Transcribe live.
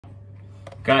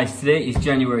Guys, today is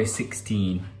January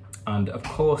 16, and of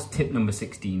course tip number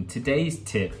 16. Today's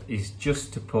tip is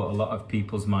just to put a lot of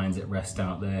people's minds at rest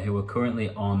out there who are currently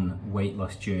on weight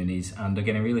loss journeys and are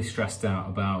getting really stressed out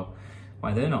about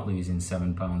why they're not losing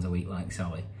 £7 a week like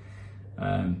Sally.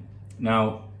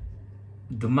 Now,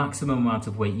 the maximum amount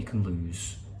of weight you can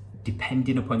lose,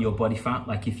 depending upon your body fat,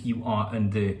 like if you are on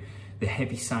the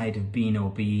heavy side of being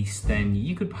obese, then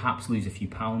you could perhaps lose a few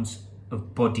pounds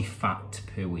of body fat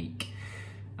per week.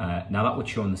 Now that would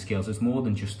show on the scales as more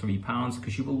than just £3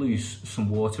 because you will lose some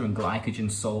water and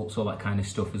glycogen, salts, all that kind of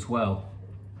stuff as well.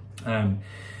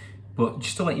 But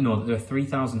just to let you know that there are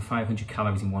 3,500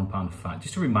 calories in 1 pound of fat,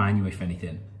 just to remind you if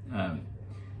anything.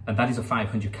 And that is a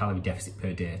 500 calorie deficit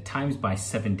per day, times by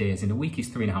 7 days in a week is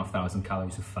 3,500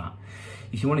 calories of fat.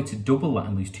 If you wanted to double that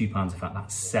and lose £2 of fat,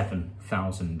 that's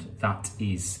 7,000. That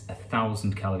is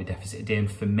 1,000 calorie deficit a day.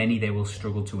 And for many, they will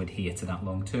struggle to adhere to that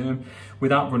long term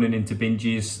without running into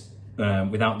binges,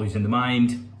 without losing the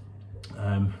mind,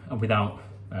 and without,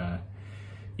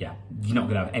 you're not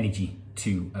gonna have energy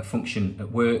to function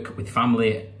at work, with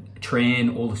family, train,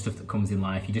 all the stuff that comes in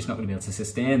life. You're just not going to be able to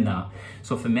sustain that.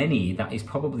 So for many, that is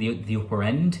probably the upper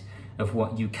end of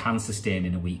what you can sustain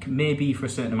in a week, maybe for a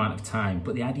certain amount of time.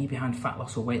 But the idea behind fat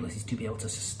loss or weight loss is to be able to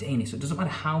sustain it. So it doesn't matter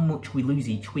how much we lose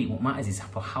each week. What matters is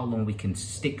for how long we can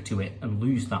stick to it and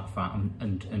lose that fat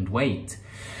and weight.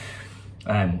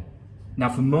 Now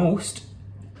for most,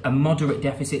 a moderate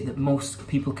deficit that most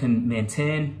people can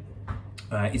maintain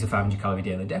is a 500 calorie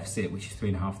daily deficit, which is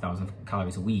 3,500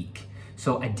 calories a week.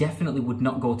 So I definitely would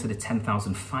not go to the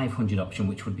 10,500 option,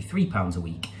 which would be £3 a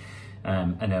week,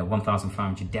 and a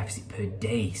 1,500 deficit per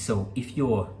day. So if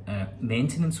your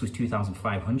maintenance was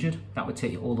 2,500, that would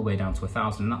take you all the way down to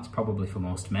 1,000, and that's probably for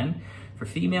most men. For a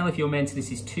female, if your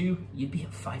maintenance is 2, you'd be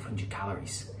at 500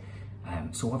 calories.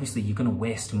 So obviously you're going to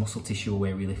waste muscle tissue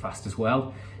away really fast as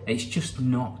well. It's just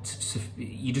not,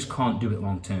 you just can't do it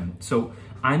long term. So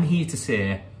I'm here to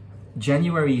say,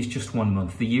 January is just 1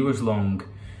 month, the year is long.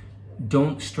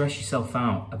 Don't stress yourself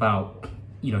out about,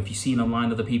 if you're seeing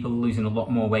online other people losing a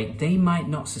lot more weight, they might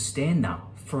not sustain that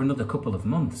for another couple of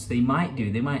months. They might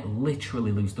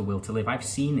literally lose the will to live. I've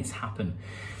seen this happen.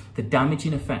 The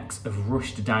damaging effects of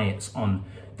rushed diets on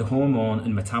the hormone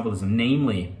and metabolism,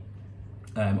 namely,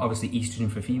 obviously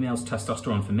estrogen for females,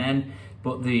 testosterone for men,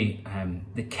 but the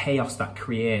chaos that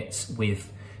creates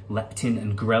with leptin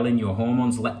and ghrelin, your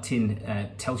hormones.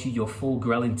 Leptin tells you you're full,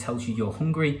 ghrelin tells you you're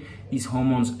hungry. These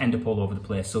hormones end up all over the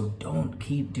place. So don't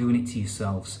keep doing it to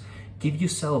yourselves. Give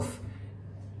yourself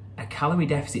a calorie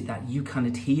deficit that you can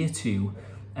adhere to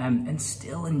and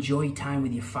still enjoy time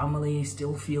with your family,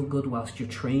 still feel good whilst you're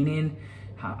training,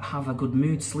 have a good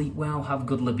mood, sleep well, have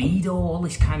good libido, all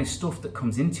this kind of stuff that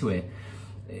comes into it.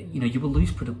 You will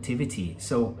lose productivity.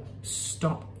 So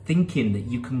stop thinking that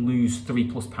you can lose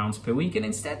 £3+ per week and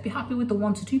instead be happy with the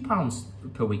 £1 to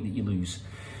 £2 per week that you lose.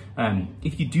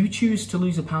 If you do choose to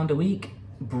lose £1 a week,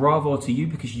 bravo to you,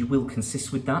 because you will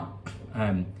consist with that.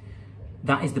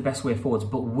 That is the best way forwards.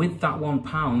 But with that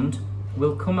 £1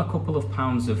 will come a couple of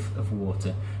pounds of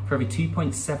water. For every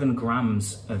 2.7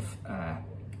 grams of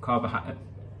carbohydrate,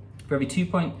 for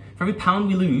every pound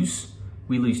we lose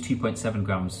 2.7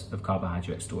 grams of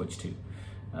carbohydrate storage too.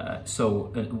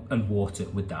 And water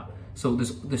with that. So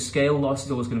the scale loss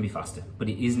is always going to be faster, but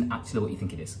it isn't actually what you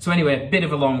think it is. So anyway, a bit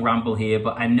of a long ramble here,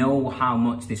 but I know how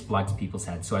much this blags people's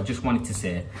heads. So I just wanted to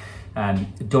say,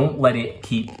 don't let it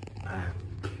keep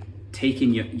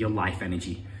taking your life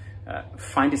energy.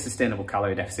 Find a sustainable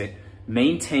calorie deficit,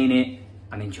 maintain it,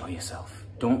 and enjoy yourself.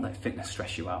 Don't let fitness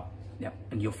stress you out. Yep,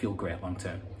 and you'll feel great long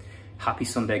term. Happy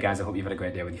Sunday, guys. I hope you've had a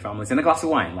great day with your families and a glass of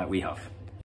wine like we have.